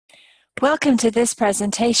Welcome to this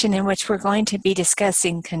presentation in which we're going to be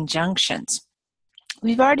discussing conjunctions.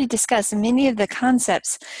 We've already discussed many of the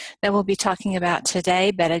concepts that we'll be talking about today,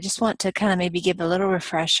 but I just want to kind of maybe give a little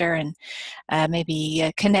refresher and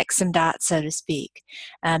maybe connect some dots, so to speak.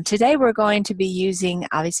 Today we're going to be using,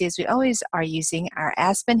 obviously as we always are using, our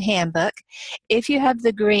Aspen Handbook. If you have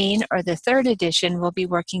the green or the third edition, we'll be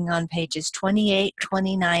working on pages 28,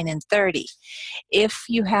 29, and 30. If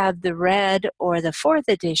you have the red or the fourth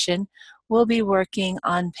edition, we'll be working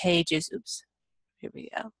on pages, oops, here we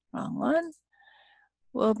go, wrong one.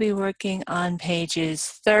 We'll be working on pages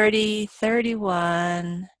 30,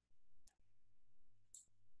 31,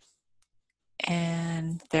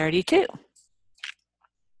 and 32.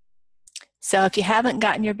 So if you haven't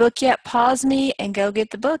gotten your book yet, pause me and go get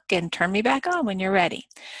the book and turn me back on when you're ready.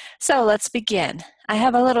 So let's begin. I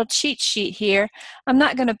have a little cheat sheet here. I'm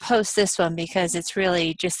not going to post this one because it's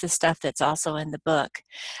really just the stuff that's also in the book.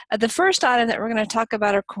 The first item that we're going to talk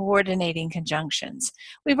about are coordinating conjunctions.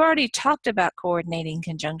 We've already talked about coordinating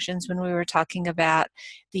conjunctions when we were talking about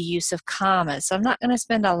the use of commas. So I'm not going to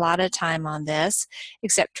spend a lot of time on this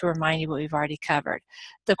except to remind you what we've already covered.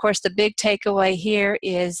 Of course, the big takeaway here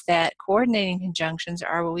is that coordinating conjunctions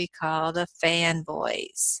are what we call the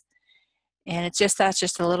fanboys. And that's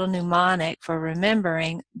just a little mnemonic for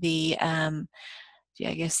remembering the, I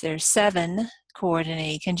guess there's 7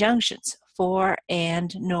 coordinating conjunctions: for,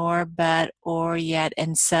 and, nor, but, or, yet,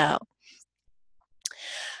 and so.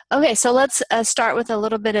 Okay, so let's start with a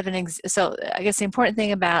little bit of so I guess the important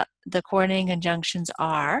thing about the coordinating conjunctions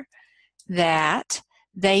are that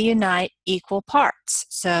they unite equal parts.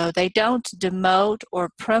 So they don't demote or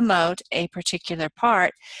promote a particular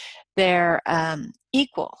part. They're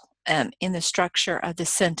equal in the structure of the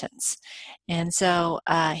sentence. And so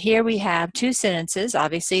here we have 2 sentences.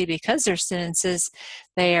 Obviously, because they're sentences,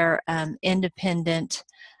 they are independent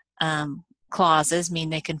clauses, mean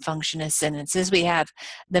they can function as sentences. We have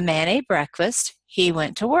the man ate breakfast, he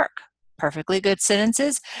went to work. Perfectly good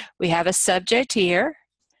sentences. We have a subject here.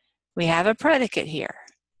 We have a predicate here.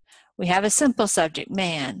 We have a simple subject,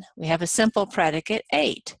 man. We have a simple predicate,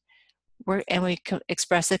 ate. And we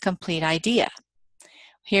express a complete idea.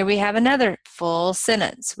 Here we have another full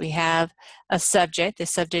sentence. We have a subject. The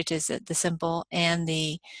subject is the simple and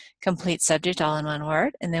the complete subject all in one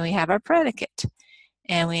word. And then we have our predicate.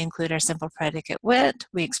 And we include our simple predicate went.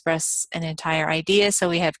 We express an entire idea. So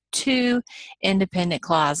we have 2 independent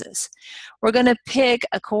clauses. We're going to pick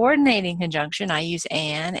a coordinating conjunction. I use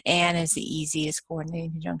an. An is the easiest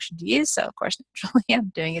coordinating conjunction to use. So of course, naturally,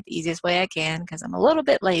 I'm doing it the easiest way I can because I'm a little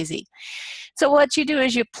bit lazy. So what you do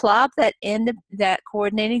is you plop that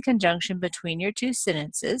coordinating conjunction between your 2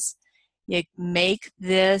 sentences. You make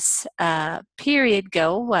this period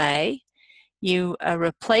go away. You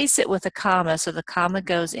replace it with a comma, so the comma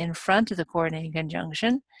goes in front of the coordinating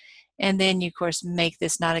conjunction, and then you, of course, make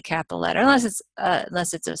this not a capital letter, unless it's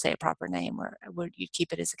say, a proper name, where you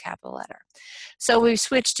keep it as a capital letter. So we've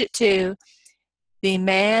switched it to the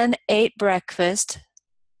man ate breakfast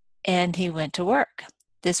and he went to work.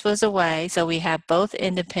 This was a way, so we have both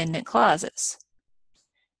independent clauses,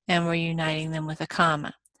 and we're uniting them with a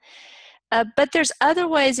comma. But there's other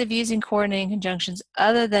ways of using coordinating conjunctions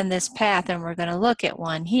other than this path, and we're going to look at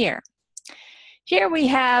one here. Here we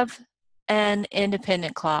have an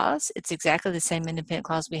independent clause. It's exactly the same independent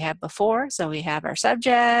clause we had before. So we have our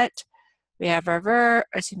subject, we have our verb,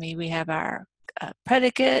 we have our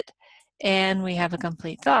predicate, and we have a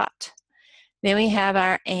complete thought. Then we have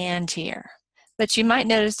our and here. But you might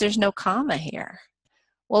notice there's no comma here.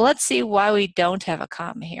 Well, let's see why we don't have a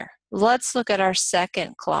comma here. Let's look at our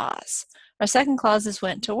second clause. Our second clause is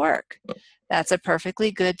went to work. That's a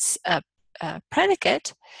perfectly good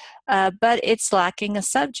predicate, but it's lacking a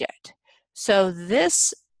subject. So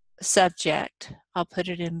this subject, I'll put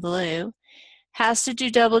it in blue, has to do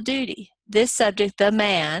double duty. This subject, the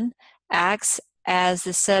man, acts as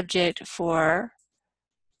the subject for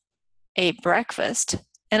ate breakfast,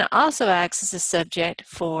 and also acts as the subject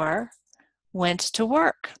for went to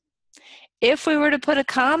work. If we were to put a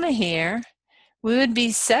comma here, we would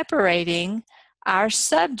be separating our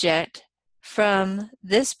subject from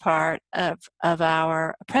this part of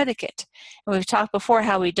our predicate. And we've talked before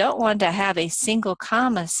how we don't want to have a single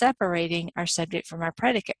comma separating our subject from our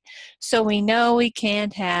predicate. So we know we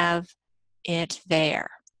can't have it there.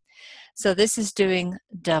 So this is doing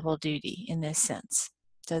double duty in this sense.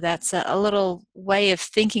 So that's a little way of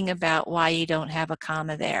thinking about why you don't have a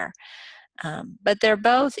comma there. But they're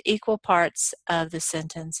both equal parts of the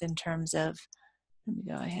sentence in terms of, let me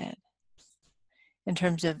go ahead. in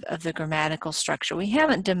terms of the grammatical structure. We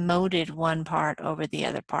haven't demoted one part over the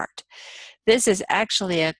other part. This is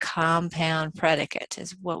actually a compound predicate,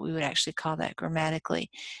 is what we would actually call that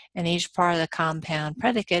grammatically. And each part of the compound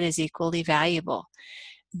predicate is equally valuable.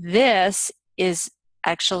 This is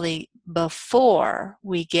actually before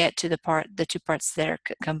we get to the two parts that are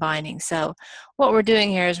combining. So what we're doing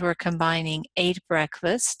here is we're combining ate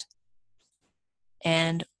breakfast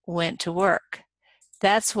and went to work.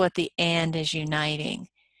 That's what the and is uniting.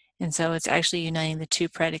 And so it's actually uniting the two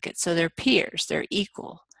predicates. So they're peers, they're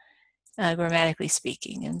equal, grammatically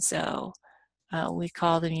speaking. And so we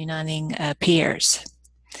call them uniting peers.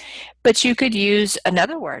 But you could use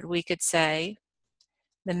another word. We could say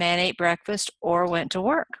the man ate breakfast or went to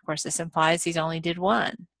work. Of course, this implies he only did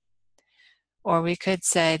one. Or we could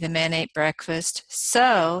say the man ate breakfast,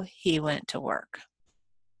 so he went to work.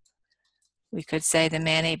 We could say the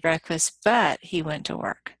man ate breakfast, but he went to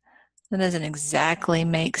work. That doesn't exactly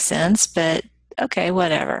make sense, but okay,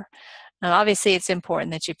 whatever. Now, obviously, it's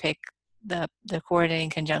important that you pick the coordinating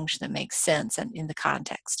conjunction that makes sense in the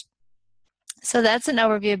context. So that's an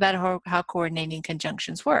overview about how coordinating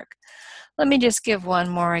conjunctions work. Let me just give one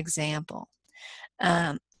more example.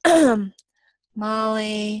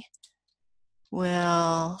 Molly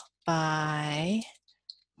will buy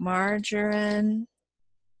margarine,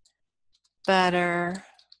 butter,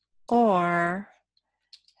 or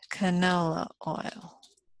canola oil.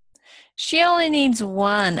 She only needs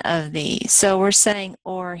one of these, so we're saying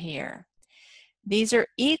or here. These are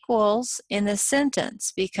equals in the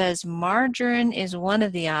sentence because margarine is one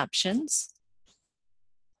of the options.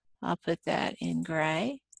 I'll put that in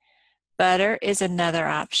gray. Butter is another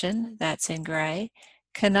option. That's in gray.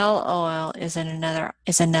 Canola oil is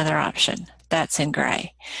another option. That's in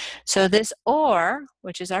gray. So this or,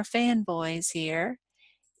 which is our fanboys here,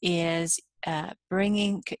 is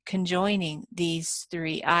conjoining these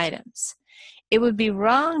three items. It would be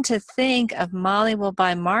wrong to think of Molly will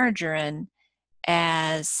buy margarine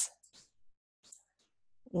as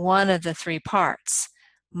one of the three parts.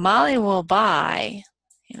 Molly will buy,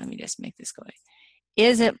 let me just make this go away,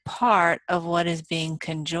 isn't part of what is being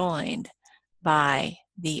conjoined by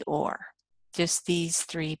the or, just these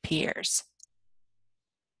three peers.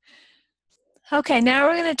 Okay, now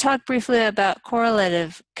we're going to talk briefly about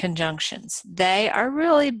correlative conjunctions. They are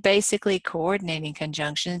really basically coordinating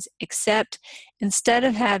conjunctions, except instead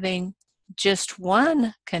of having just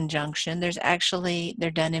one conjunction,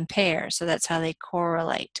 they're done in pairs, so that's how they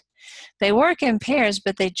correlate. They work in pairs,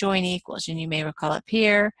 but they join equals, and you may recall up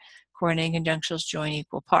here, coordinating conjunctions join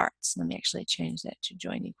equal parts. Let me actually change that to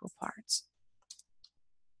join equal parts.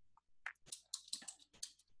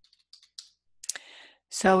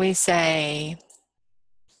 So we say,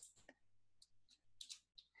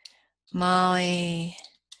 Molly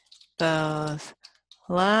both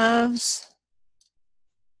loves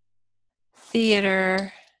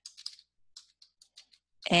theater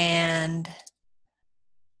and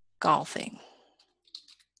golfing.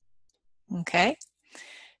 Okay,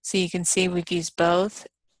 so you can see we've used both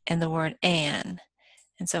and the word and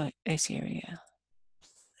so here we go.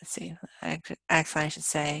 Let's see, actually I should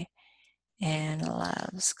say and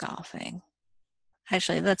loves golfing.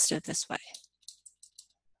 Actually, let's do it this way.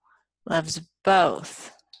 Loves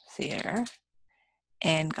both theater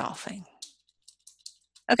and golfing.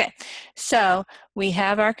 Okay, so we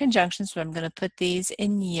have our conjunctions, so I'm going to put these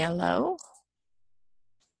in yellow.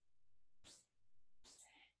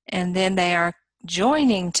 And then they are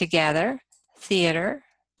joining together, theater,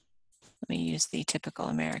 let me use the typical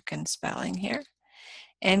American spelling here,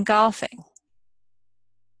 and golfing.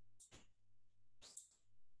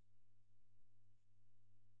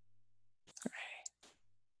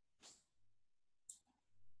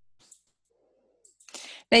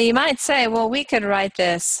 Now you might say, well, we could write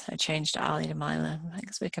this, I changed Ollie to Molly, I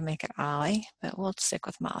guess we can make it Ollie, but we'll stick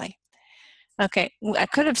with Molly. Okay, I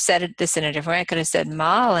could have said this in a different way. I could have said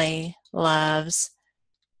Molly loves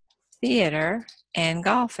theater and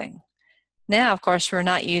golfing. Now, of course, we're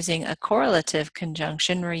not using a correlative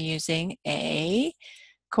conjunction, we're using a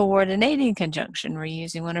coordinating conjunction. We're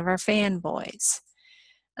using one of our fanboys.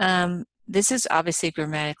 This is obviously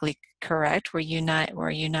grammatically correct. We're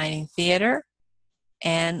uniting theater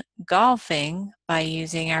and golfing by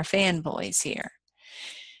using our fanboys here.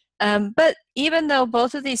 But even though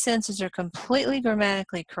both of these sentences are completely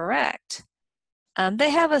grammatically correct, they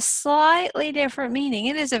have a slightly different meaning.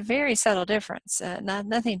 It is a very subtle difference,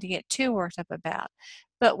 nothing to get too worked up about.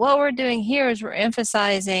 But what we're doing here is we're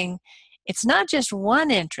emphasizing it's not just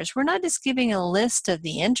one interest. We're not just giving a list of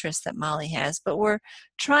the interests that Molly has, but we're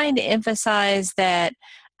trying to emphasize that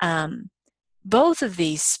both of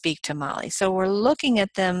these speak to Molly. So we're looking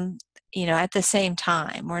at them, you know, at the same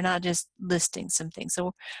time. We're not just listing some things.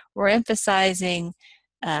 So we're emphasizing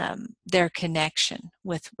their connection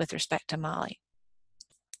with respect to Molly.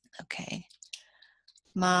 Okay.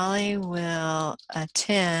 Molly will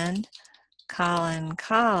attend Collin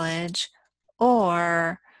College,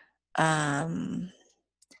 or we'll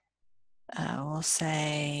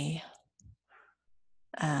say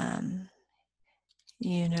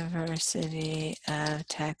University of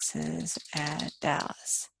Texas at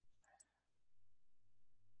Dallas.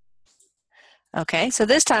 Okay, so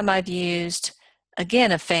this time I've used,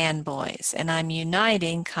 again, a fanboys, and I'm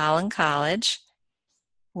uniting Collin College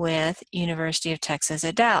with University of Texas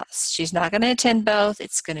at Dallas. She's not going to attend both.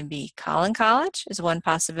 It's going to be Collin College is one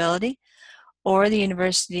possibility, or the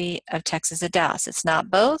University of Texas at Dallas. It's not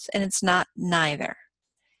both, and it's not neither.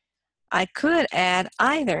 I could add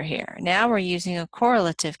either here. Now we're using a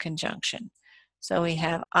correlative conjunction. So we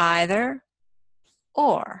have either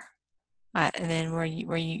or, and then we're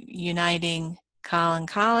uniting Collin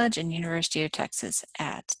College and University of Texas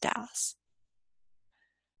at Dallas.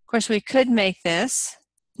 Of course, we could make this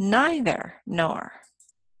neither nor.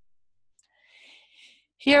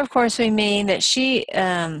 Here, of course, we mean that she,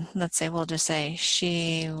 let's say, we'll just say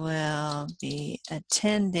she will be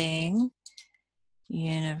attending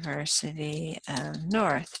University of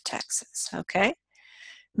North Texas, okay?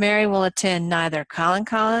 Mary will attend neither Collin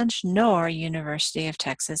College nor University of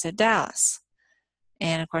Texas at Dallas.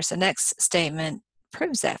 And of course, the next statement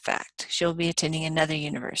proves that fact. She'll be attending another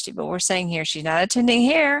university, but we're saying here she's not attending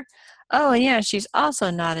here. Oh, and yeah, she's also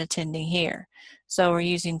not attending here. So we're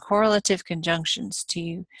using correlative conjunctions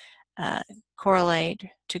to correlate,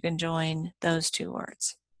 to conjoin those two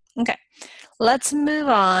words. Okay, let's move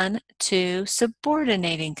on to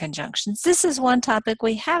subordinating conjunctions. This is one topic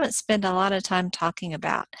we haven't spent a lot of time talking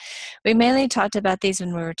about. We mainly talked about these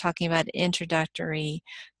when we were talking about introductory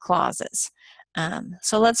clauses.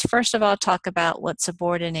 So let's first of all talk about what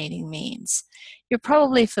subordinating means. You're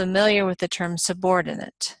probably familiar with the term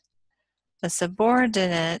subordinate. A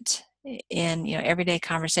subordinate in everyday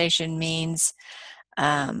conversation means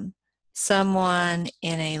someone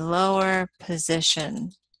in a lower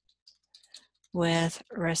position with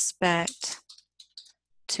respect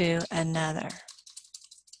to another.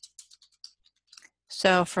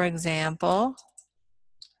 So for example,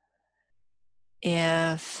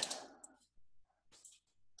 if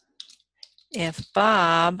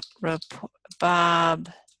Bob's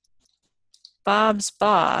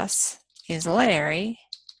boss is Larry,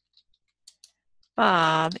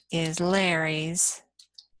 Bob is Larry's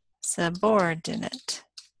subordinate.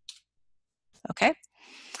 Okay?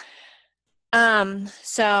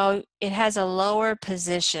 So it has a lower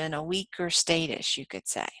position, a weaker status, you could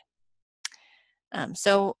say.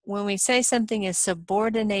 So when we say something is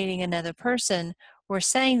subordinating another person, we're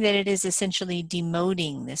saying that it is essentially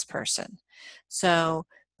demoting this person. So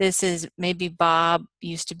this is maybe Bob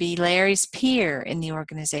used to be Larry's peer in the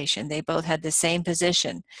organization. They both had the same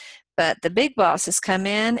position. But the big boss has come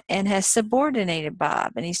in and has subordinated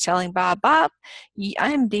Bob. And he's telling Bob, I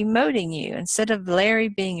am demoting you. Instead of Larry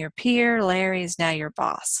being your peer, Larry is now your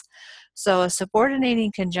boss. So a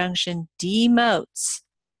subordinating conjunction demotes.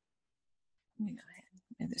 Let me go ahead and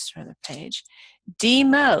move this to the page.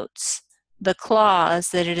 Demotes the clause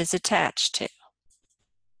that it is attached to.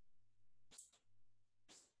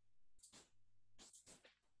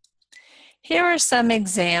 Here are some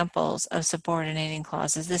examples of subordinating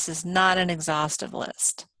clauses. This is not an exhaustive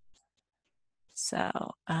list.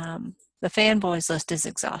 So the fanboys list is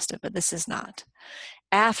exhaustive, but this is not.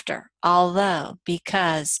 After, although,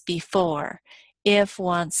 because, before, if,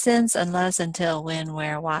 once, since, unless, until, when,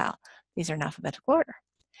 where, while. These are in alphabetical order.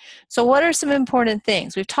 So what are some important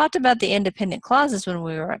things? We've talked about the independent clauses when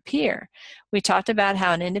we were up here. We talked about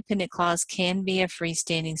how an independent clause can be a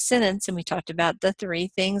freestanding sentence, and we talked about the three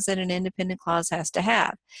things that an independent clause has to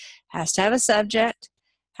have. Has to have a subject,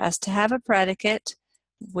 has to have a predicate,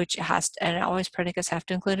 which has to, and always predicates have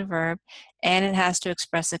to include a verb, and it has to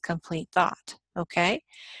express a complete thought, okay?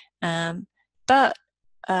 But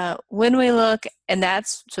when we look, and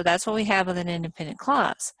that's what we have with an independent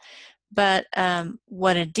clause. But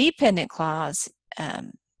what a dependent clause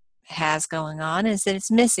has going on is that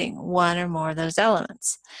it's missing one or more of those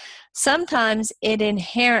elements. Sometimes it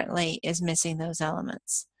inherently is missing those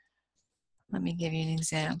elements. Let me give you an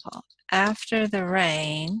example. After the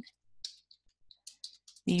rain,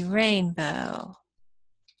 the rainbow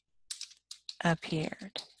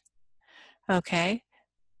appeared. Okay.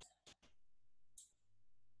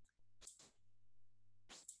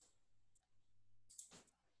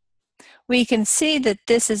 we can see that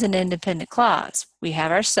this is an independent clause. We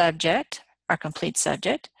have our subject, our complete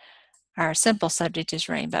subject. Our simple subject is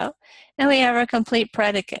rainbow. And we have our complete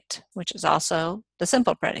predicate, which is also the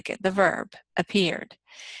simple predicate, the verb, appeared.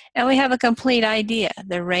 And we have a complete idea,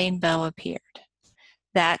 the rainbow appeared.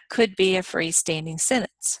 That could be a freestanding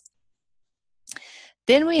sentence.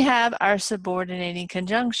 Then we have our subordinating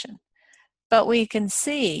conjunction. But we can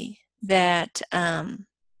see that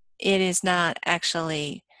it is not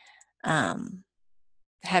actually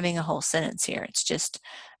having a whole sentence here. It's just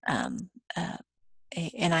an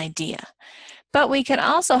idea. But we can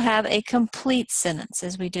also have a complete sentence,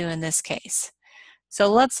 as we do in this case.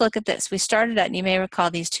 So let's look at this. We started out, and you may recall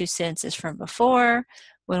these two sentences from before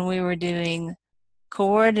when we were doing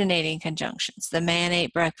coordinating conjunctions. The man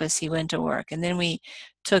ate breakfast, he went to work. And then we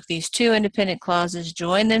took these two independent clauses,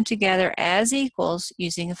 joined them together as equals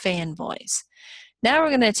using a fan voice. Now we're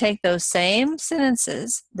going to take those same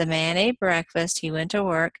sentences, the man ate breakfast, he went to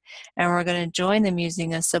work, and we're going to join them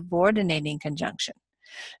using a subordinating conjunction.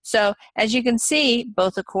 So as you can see,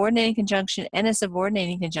 both a coordinating conjunction and a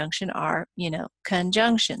subordinating conjunction are,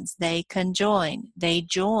 conjunctions. They conjoin, they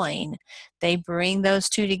join, they bring those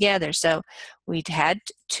two together. So we had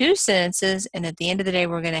two sentences, and at the end of the day,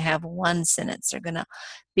 we're going to have one sentence. They're going to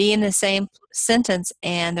be in the same sentence,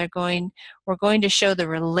 and we're going to show the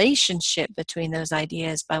relationship between those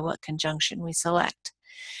ideas by what conjunction we select.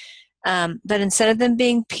 But instead of them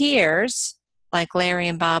being peers, like Larry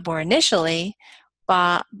and Bob were initially,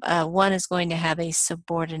 one is going to have a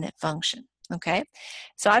subordinate function. Okay,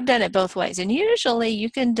 so I've done it both ways, and usually you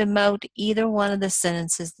can demote either one of the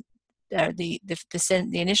sentences, or the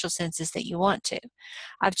initial sentences that you want to.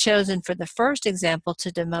 I've chosen for the first example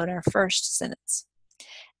to demote our first sentence.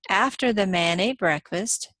 After the man ate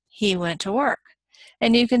breakfast, he went to work.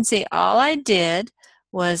 And you can see all I did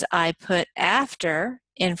was I put after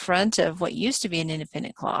in front of what used to be an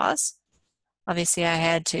independent clause. Obviously, I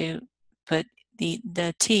had to put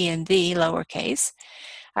the T and the lowercase.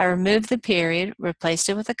 I removed the period, replaced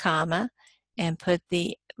it with a comma, and put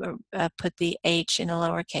the H in a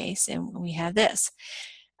lowercase, and we have this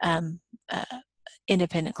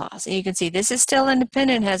independent clause. And you can see this is still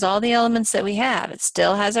independent, has all the elements that we have. It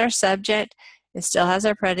still has our subject, it still has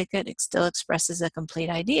our predicate, it still expresses a complete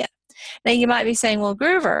idea. Now you might be saying, well,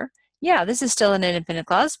 Groover, yeah, this is still an independent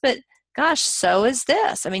clause, but gosh, so is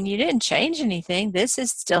this. I mean, you didn't change anything. This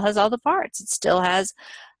still has all the parts. It still has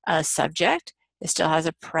a subject. It still has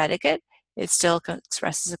a predicate. It still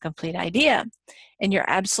expresses a complete idea. And you're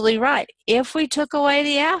absolutely right. If we took away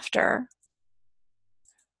the after,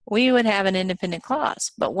 we would have an independent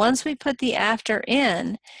clause. But once we put the after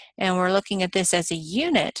in, and we're looking at this as a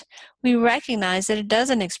unit, we recognize that it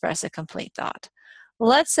doesn't express a complete thought.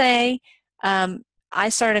 Let's say I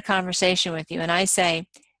start a conversation with you, and I say,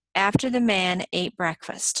 after the man ate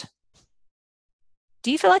breakfast.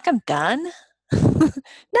 Do you feel like I'm done?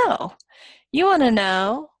 No. You want to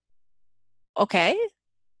know, okay,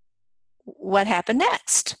 what happened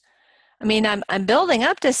next? I mean, I'm building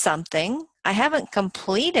up to something. I haven't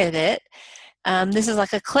completed it. This is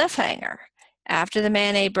like a cliffhanger. After the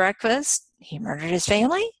man ate breakfast, he murdered his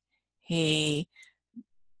family. He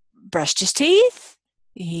brushed his teeth.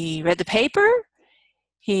 He read the paper.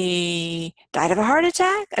 He died of a heart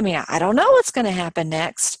attack. I mean, I don't know what's going to happen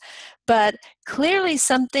next, but clearly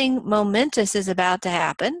something momentous is about to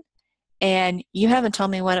happen, and you haven't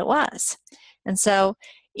told me what it was. And so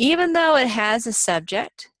even though it has a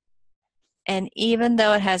subject, and even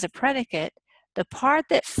though it has a predicate, the part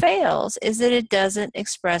that fails is that it doesn't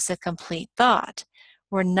express a complete thought.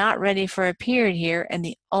 We're not ready for a period here, and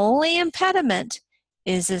the only impediment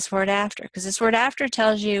is this word after, because this word after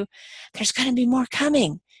tells you there's going to be more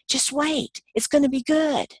coming. Just wait. It's going to be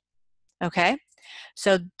good. Okay?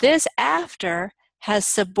 So this after has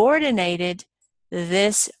subordinated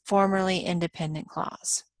this formerly independent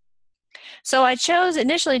clause. So I chose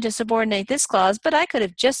initially to subordinate this clause, but I could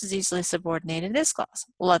have just as easily subordinated this clause.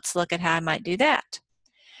 Let's look at how I might do that.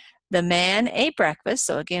 The man ate breakfast.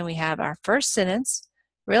 So again, we have our first sentence.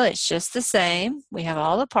 Really, it's just the same. We have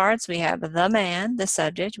all the parts. We have the man, the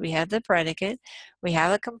subject. We have the predicate. We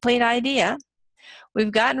have a complete idea.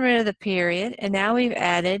 We've gotten rid of the period, and now we've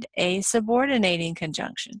added a subordinating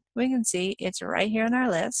conjunction. We can see it's right here on our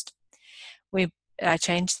list. I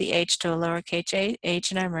changed the H to a lowercase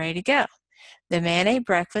h, and I'm ready to go. The man ate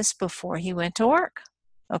breakfast before he went to work.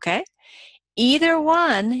 Okay? Either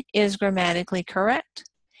one is grammatically correct.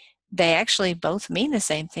 They actually both mean the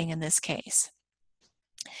same thing in this case.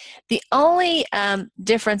 The only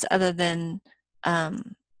difference other than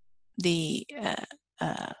the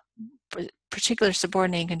particular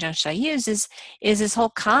subordinating conjunction I use is this whole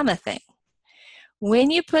comma thing.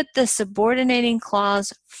 When you put the subordinating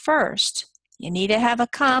clause first, you need to have a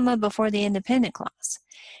comma before the independent clause.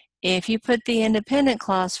 If you put the independent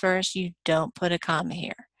clause first, you don't put a comma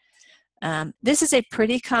here. This is a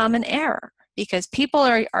pretty common error because people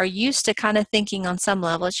are used to kind of thinking on some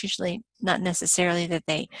level. It's usually not necessarily that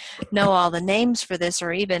they know all the names for this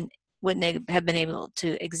or even wouldn't have been able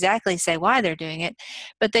to exactly say why they're doing it,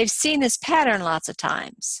 but they've seen this pattern lots of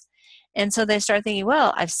times. And so they start thinking,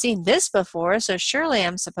 well, I've seen this before, so surely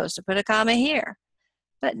I'm supposed to put a comma here.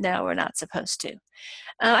 But no, we're not supposed to.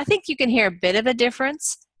 I think you can hear a bit of a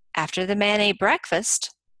difference. After the man ate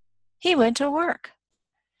breakfast, he went to work.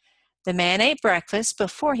 The man ate breakfast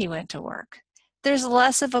before he went to work. There's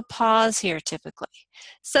less of a pause here typically.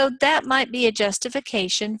 So that might be a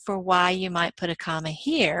justification for why you might put a comma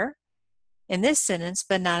here in this sentence,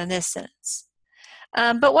 but not in this sentence.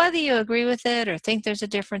 But whether you agree with it or think there's a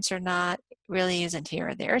difference or not, it really isn't here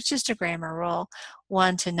or there. It's just a grammar rule,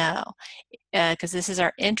 one to know. Because this is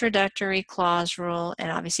our introductory clause rule,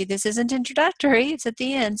 and obviously this isn't introductory, it's at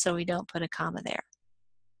the end, so we don't put a comma there.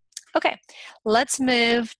 Okay, let's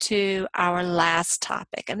move to our last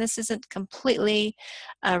topic, and this isn't completely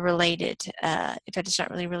related. In fact, it's not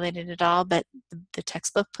really related at all, but the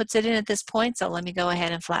textbook puts it in at this point, so let me go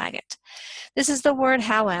ahead and flag it. This is the word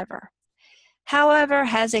however. However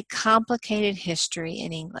has a complicated history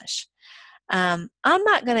in English. I'm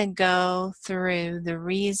not going to go through the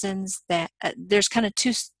reasons that there's kind of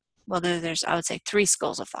there's I would say three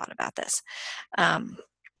schools of thought about this.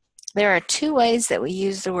 There are two ways that we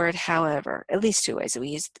use the word however, at least two ways that we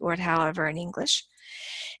use the word however in English.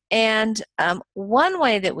 And one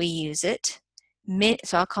way that we use it,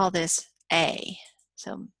 so I'll call this A.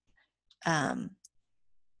 So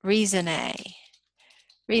reason A.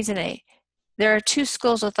 Reason A. There are two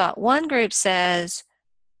schools of thought. One group says,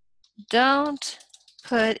 don't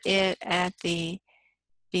put it at the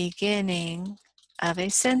beginning of a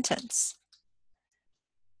sentence.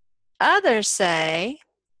 Others say,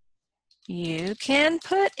 you can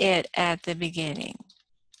put it at the beginning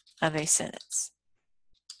of a sentence.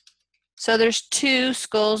 So there's two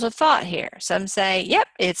schools of thought here. Some say, yep,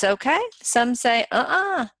 it's okay. Some say,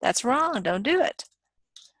 that's wrong, don't do it.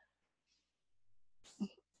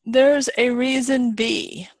 There's a reason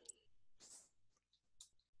B.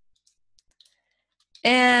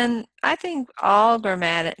 And I think all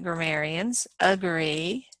grammarians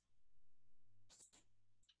agree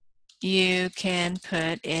you can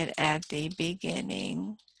put it at the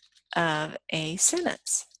beginning of a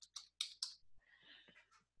sentence.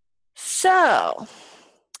 So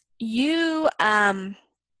you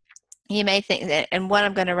may think that, and what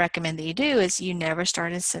I'm going to recommend that you do is you never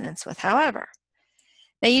start a sentence with however.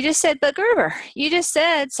 Now you just said, but Gerber, you just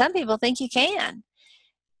said some people think you can.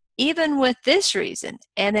 Even with this reason,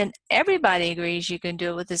 and then everybody agrees you can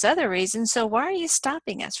do it with this other reason, so why are you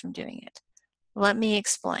stopping us from doing it? Let me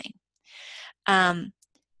explain.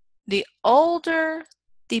 The older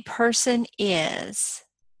the person is,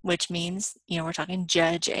 which means, we're talking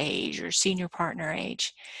judge age or senior partner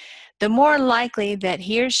age, the more likely that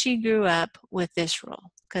he or she grew up with this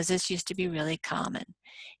rule, because this used to be really common.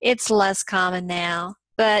 It's less common now,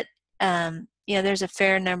 but there's a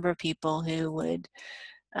fair number of people who would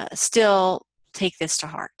still take this to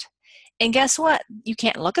heart. And guess what? You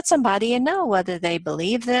can't look at somebody and know whether they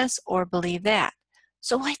believe this or believe that.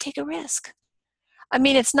 So why take a risk? I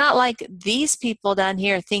mean, it's not like these people down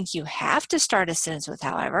here think you have to start a sentence with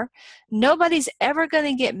however. Nobody's ever going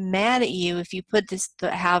to get mad at you if you put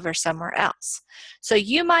the however somewhere else. So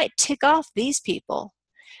you might tick off these people,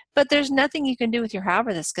 but there's nothing you can do with your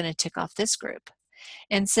however that's going to tick off this group.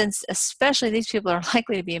 And since especially these people are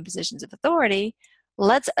likely to be in positions of authority,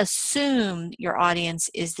 let's assume your audience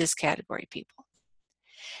is this category of people.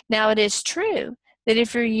 Now, it is true that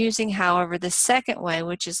if you're using however the second way,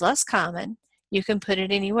 which is less common, you can put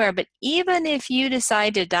it anywhere. But even if you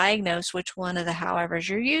decide to diagnose which one of the howevers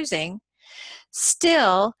you're using,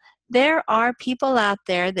 still there are people out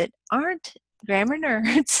there that aren't grammar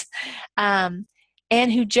nerds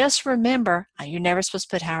and who just remember, you're never supposed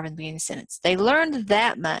to put however in the beginning of a sentence. They learned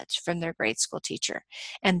that much from their grade school teacher,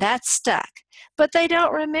 and that stuck. But they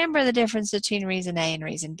don't remember the difference between reason A and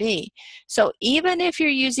reason B. So even if you're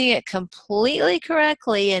using it completely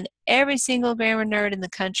correctly and every single grammar nerd in the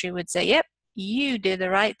country would say, yep, you did the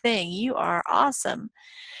right thing, you are awesome,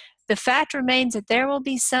 the fact remains that there will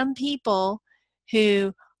be some people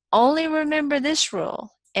who only remember this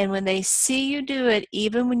rule, and when they see you do it,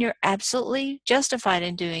 even when you're absolutely justified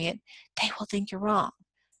in doing it, they will think you're wrong.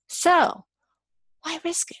 So why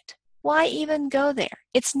risk it? why even go there?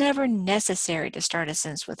 It's never necessary to start a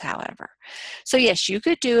sentence with however. So yes, you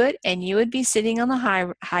could do it and you would be sitting on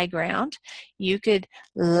the high ground. You could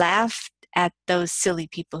laugh at those silly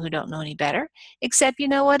people who don't know any better, except you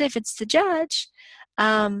know what, if it's the judge,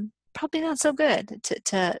 probably not so good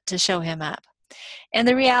to show him up. And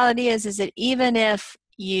the reality is that even if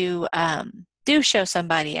you do show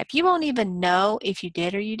somebody up, you won't even know if you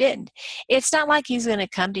did or you didn't. It's not like he's going to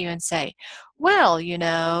come to you and say, well, you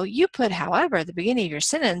know, you put however at the beginning of your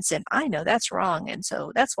sentence, and I know that's wrong, and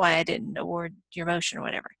so that's why I didn't award your motion or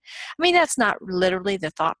whatever. I mean, that's not literally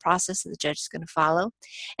the thought process that the judge is going to follow.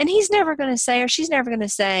 And he's never going to say, or she's never going to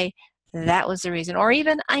say, that was the reason, or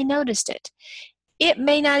even I noticed it. It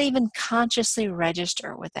may not even consciously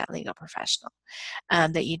register with that legal professional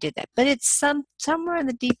that you did that. But it's somewhere in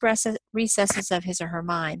the deep recesses of his or her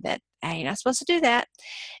mind that, hey, you're not supposed to do that.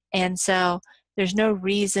 And so there's no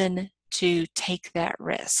reason to take that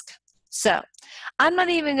risk. So I'm not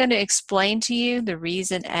even going to explain to you the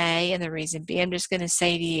reason A and the reason B. I'm just going to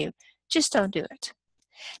say to you, just don't do it.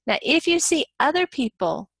 Now, if you see other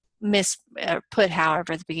people put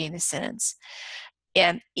however at the beginning of the sentence,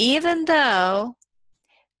 and even though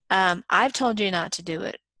I've told you not to do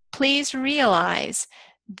it, please realize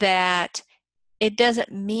that it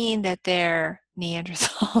doesn't mean that they're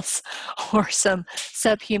Neanderthals or some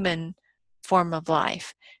subhuman form of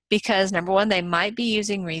life. Because number one, they might be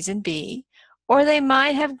using reason B, or they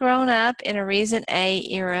might have grown up in a reason A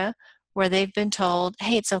era where they've been told,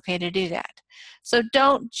 hey, it's okay to do that. So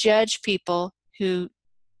don't judge people who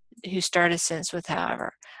start a sentence with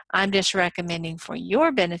however. I'm just recommending for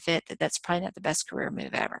your benefit that that's probably not the best career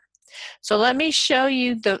move ever. So let me show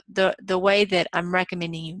you the way that I'm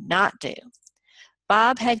recommending you not do.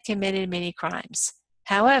 Bob had committed many crimes.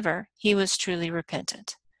 However, he was truly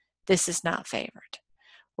repentant. This is not favored.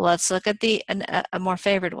 Let's look at a more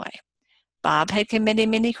favored way. Bob had committed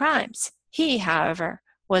many crimes. He, however,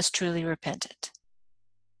 was truly repentant.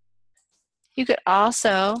 You could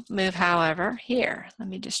also move however here. Let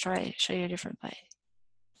me just try to show you a different way.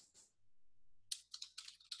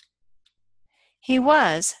 He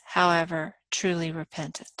was, however, truly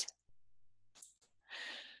repentant.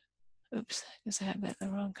 Oops, I guess I have that in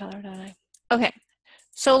the wrong color, don't I? Okay,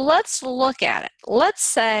 so let's look at it. Let's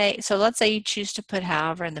say you choose to put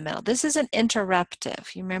however in the middle. This is an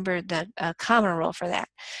interruptive. You remember the comma rule for that.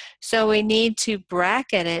 So we need to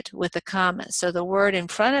bracket it with a comma. So the word in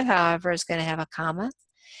front of however is going to have a comma,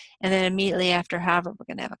 and then immediately after however we're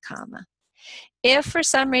going to have a comma. If for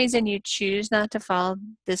some reason you choose not to follow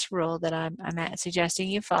this rule that I'm suggesting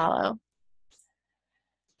you follow,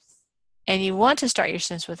 and you want to start your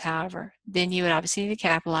sentence with however, then you would obviously need to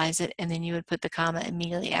capitalize it, and then you would put the comma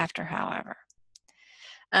immediately after however.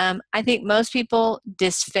 I think most people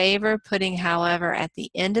disfavor putting however at the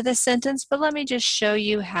end of the sentence, but let me just show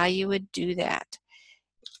you how you would do that.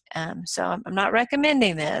 So I'm not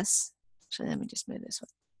recommending this. Actually, let me just move this one.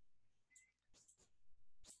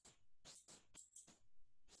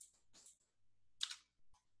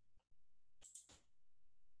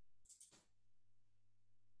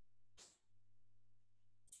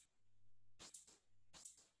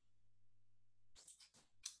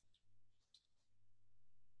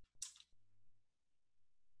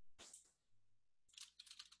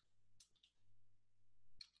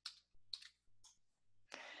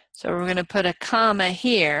 So we're going to put a comma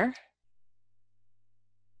here,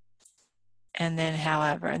 and then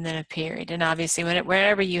however, and then a period. And obviously,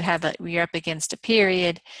 wherever you're up against a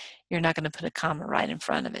period, you're not going to put a comma right in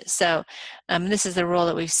front of it. So this is the rule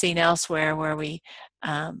that we've seen elsewhere where we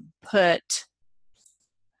put,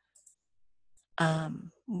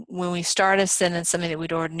 when we start a sentence, something that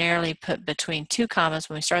we'd ordinarily put between two commas,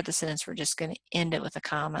 when we start the sentence, we're just going to end it with a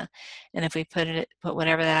comma. And if we put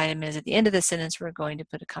whatever that item is at the end of the sentence, we're going to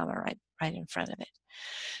put a comma right in front of it.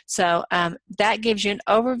 So that gives you an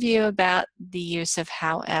overview about the use of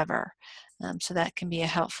however. So that can be a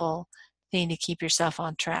helpful thing to keep yourself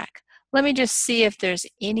on track. Let me just see if there's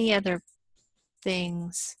any other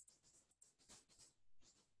things.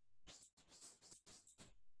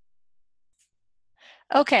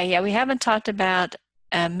 Okay, yeah, we haven't talked about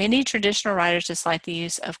many traditional writers dislike the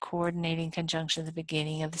use of coordinating conjunctions at the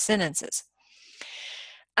beginning of the sentences.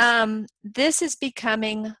 This is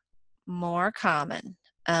becoming more common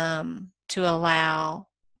to allow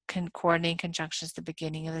coordinating conjunctions at the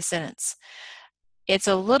beginning of the sentence. It's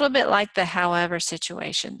a little bit like the however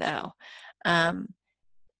situation though.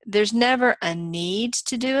 There's never a need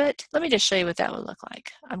to do it. Let me just show you what that would look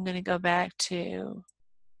like. I'm going to go back to,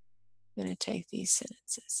 I'm going to take these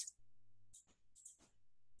sentences.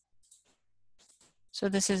 So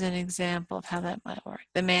this is an example of how that might work.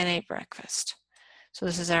 The man ate breakfast. So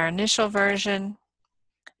this is our initial version.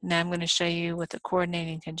 Now I'm going to show you with the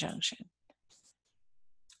coordinating conjunction.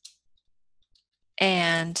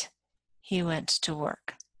 And he went to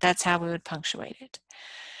work. That's how we would punctuate it.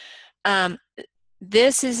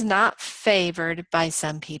 This is not favored by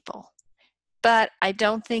some people, but I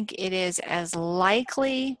don't think it is as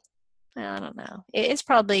likely. I don't know. It's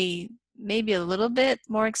probably maybe a little bit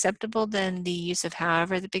more acceptable than the use of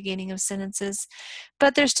however at the beginning of sentences,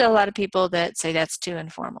 but there's still a lot of people that say that's too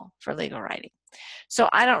informal for legal writing. So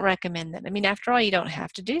I don't recommend that. I mean, after all, you don't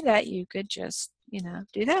have to do that. You could just,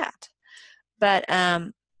 do that. But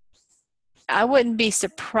I wouldn't be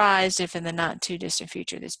surprised if in the not too distant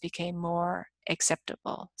future this became more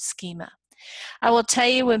acceptable schema. I will tell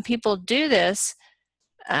you, when people do this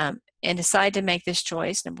and decide to make this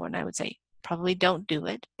choice, number one, I would say probably don't do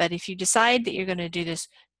it. But if you decide that you're going to do this,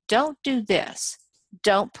 don't do this.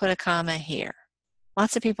 Don't put a comma here.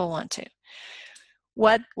 Lots of people want to.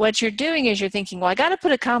 What you're doing is you're thinking, well, I got to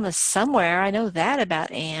put a comma somewhere. I know that about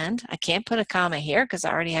and. I can't put a comma here because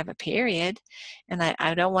I already have a period, and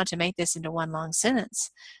I don't want to make this into one long sentence.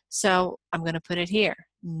 So I'm going to put it here.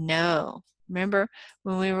 No. Remember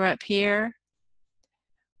when we were up here,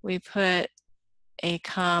 we put a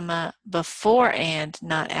comma before and,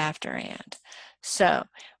 not after and. So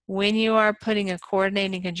when you are putting a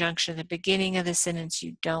coordinating conjunction at the beginning of the sentence,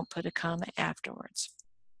 you don't put a comma afterwards.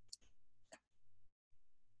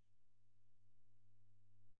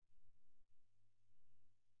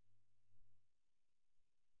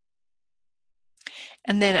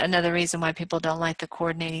 And then another reason why people don't like the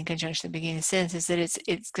coordinating conjunction at the beginning of the sentence is that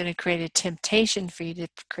it's going to create a temptation for you to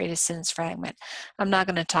create a sentence fragment. I'm not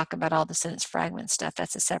going to talk about all the sentence fragment stuff.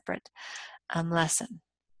 That's a separate lesson.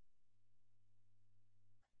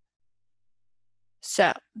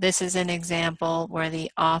 So this is an example where the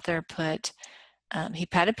author put, he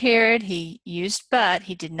had a period, he used but,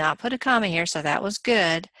 he did not put a comma here, so that was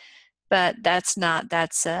good. But that's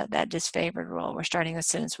that disfavored rule. We're starting a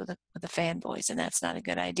sentence with the fanboys, and that's not a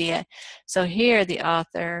good idea. So here the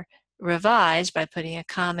author revised by putting a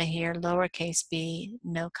comma here, lowercase b,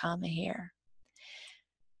 no comma here.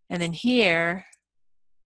 And then here,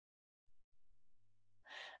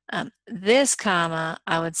 this comma,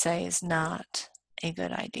 I would say, is not a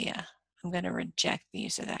good idea. I'm going to reject the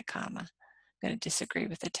use of that comma. I'm going to disagree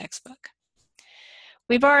with the textbook.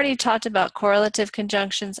 We've already talked about correlative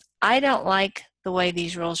conjunctions. I don't like the way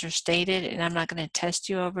these rules are stated, and I'm not going to test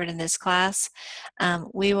you over it in this class.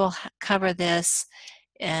 We will cover this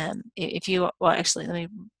if you, well, actually, let me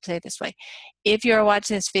say it this way. If you're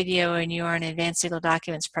watching this video and you are in advanced legal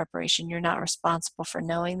documents preparation, you're not responsible for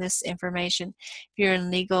knowing this information. If you're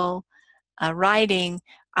in legal writing,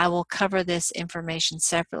 I will cover this information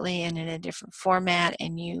separately and in a different format,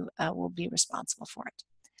 and you will be responsible for it.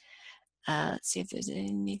 Let's see if there's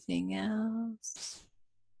anything else.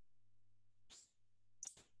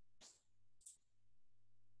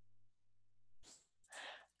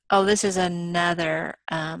 Oh, this is another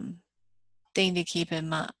thing to keep in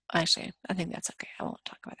mind. Actually, I think that's okay. I won't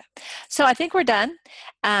talk about that. So I think we're done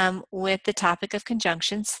with the topic of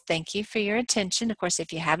conjunctions. Thank you for your attention. Of course,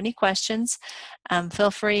 if you have any questions,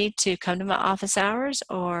 feel free to come to my office hours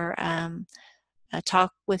or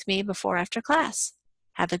talk with me before or after class.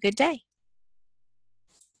 Have a good day.